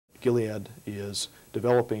Gilead is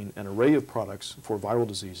developing an array of products for viral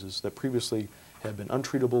diseases that previously had been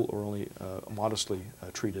untreatable or only modestly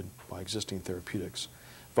treated by existing therapeutics.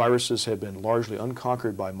 Viruses have been largely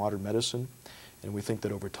unconquered by modern medicine, and we think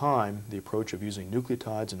that over time, the approach of using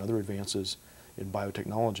nucleotides and other advances in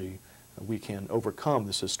biotechnology, we can overcome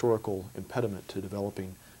this historical impediment to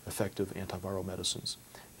developing effective antiviral medicines.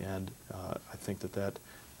 And I think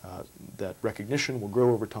that recognition will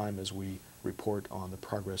grow over time as we report on the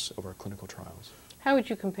progress of our clinical trials. How would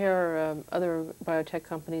you compare other biotech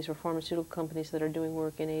companies or pharmaceutical companies that are doing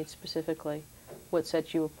work in AIDS specifically? What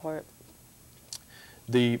sets you apart?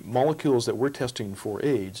 The molecules that we're testing for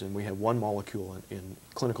AIDS, and we have one molecule in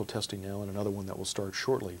clinical testing now and another one that will start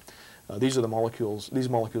shortly, these molecules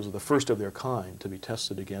are the first of their kind to be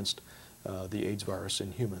tested against the AIDS virus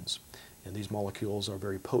in humans. And these molecules are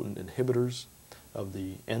very potent inhibitors of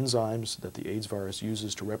the enzymes that the AIDS virus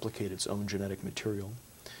uses to replicate its own genetic material.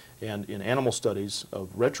 And in animal studies of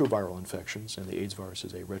retroviral infections, and the AIDS virus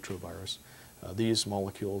is a retrovirus, these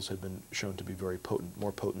molecules have been shown to be very potent,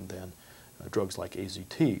 more potent than drugs like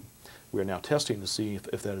AZT. We are now testing to see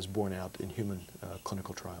if that is borne out in human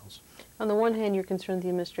clinical trials. On the one hand, you're concerned the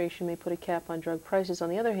administration may put a cap on drug prices. On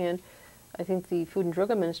the other hand, I think the Food and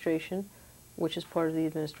Drug Administration, which is part of the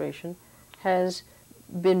administration, has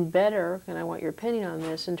been better, and I want your opinion on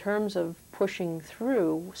this, in terms of pushing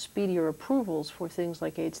through speedier approvals for things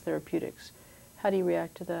like AIDS therapeutics. How do you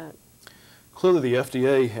react to that? Clearly, the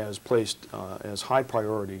FDA has placed as high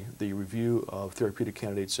priority the review of therapeutic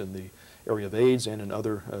candidates in the area of AIDS and in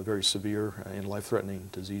other very severe and life-threatening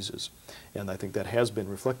diseases. And I think that has been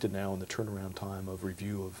reflected now in the turnaround time of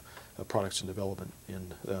review of products in development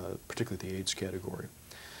in particularly the AIDS category.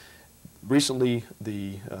 Recently,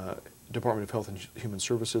 the Department of Health and Human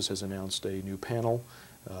Services has announced a new panel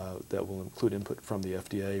that will include input from the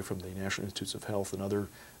FDA, from the National Institutes of Health, and other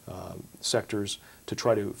sectors to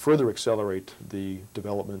try to further accelerate the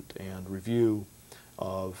development and review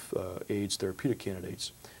of AIDS therapeutic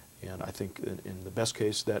candidates. And I think in the best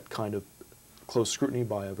case, that kind of close scrutiny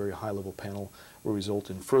by a very high-level panel will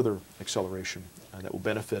result in further acceleration that will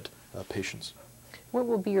benefit patients. What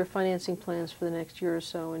will be your financing plans for the next year or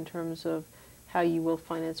so in terms of how you will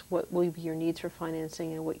finance, what will be your needs for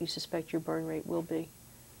financing, and what you suspect your burn rate will be?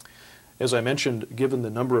 As I mentioned, given the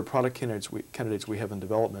number of product candidates we have in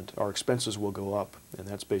development, our expenses will go up, and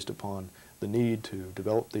that's based upon the need to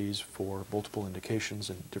develop these for multiple indications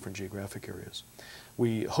in different geographic areas.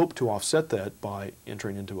 We hope to offset that by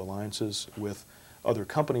entering into alliances with other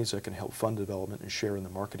companies that can help fund development and share in the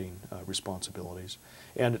marketing responsibilities.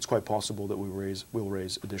 And it's quite possible that we'll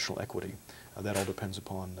raise additional equity. That all depends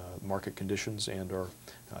upon market conditions and our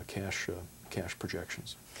cash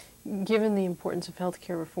projections. Given the importance of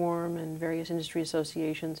healthcare reform and various industry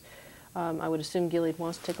associations, I would assume Gilead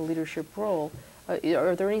wants to take a leadership role.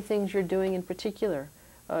 Are there any things you're doing in particular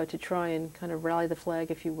to try and kind of rally the flag,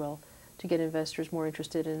 if you will, to get investors more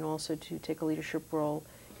interested and also to take a leadership role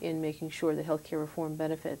in making sure that healthcare reform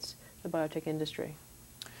benefits the biotech industry?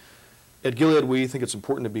 At Gilead, we think it's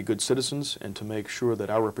important to be good citizens and to make sure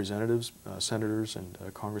that our representatives, senators and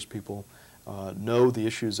congresspeople know the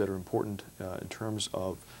issues that are important in terms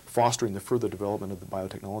of fostering the further development of the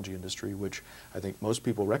biotechnology industry, which I think most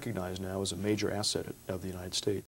people recognize now as a major asset of the United States.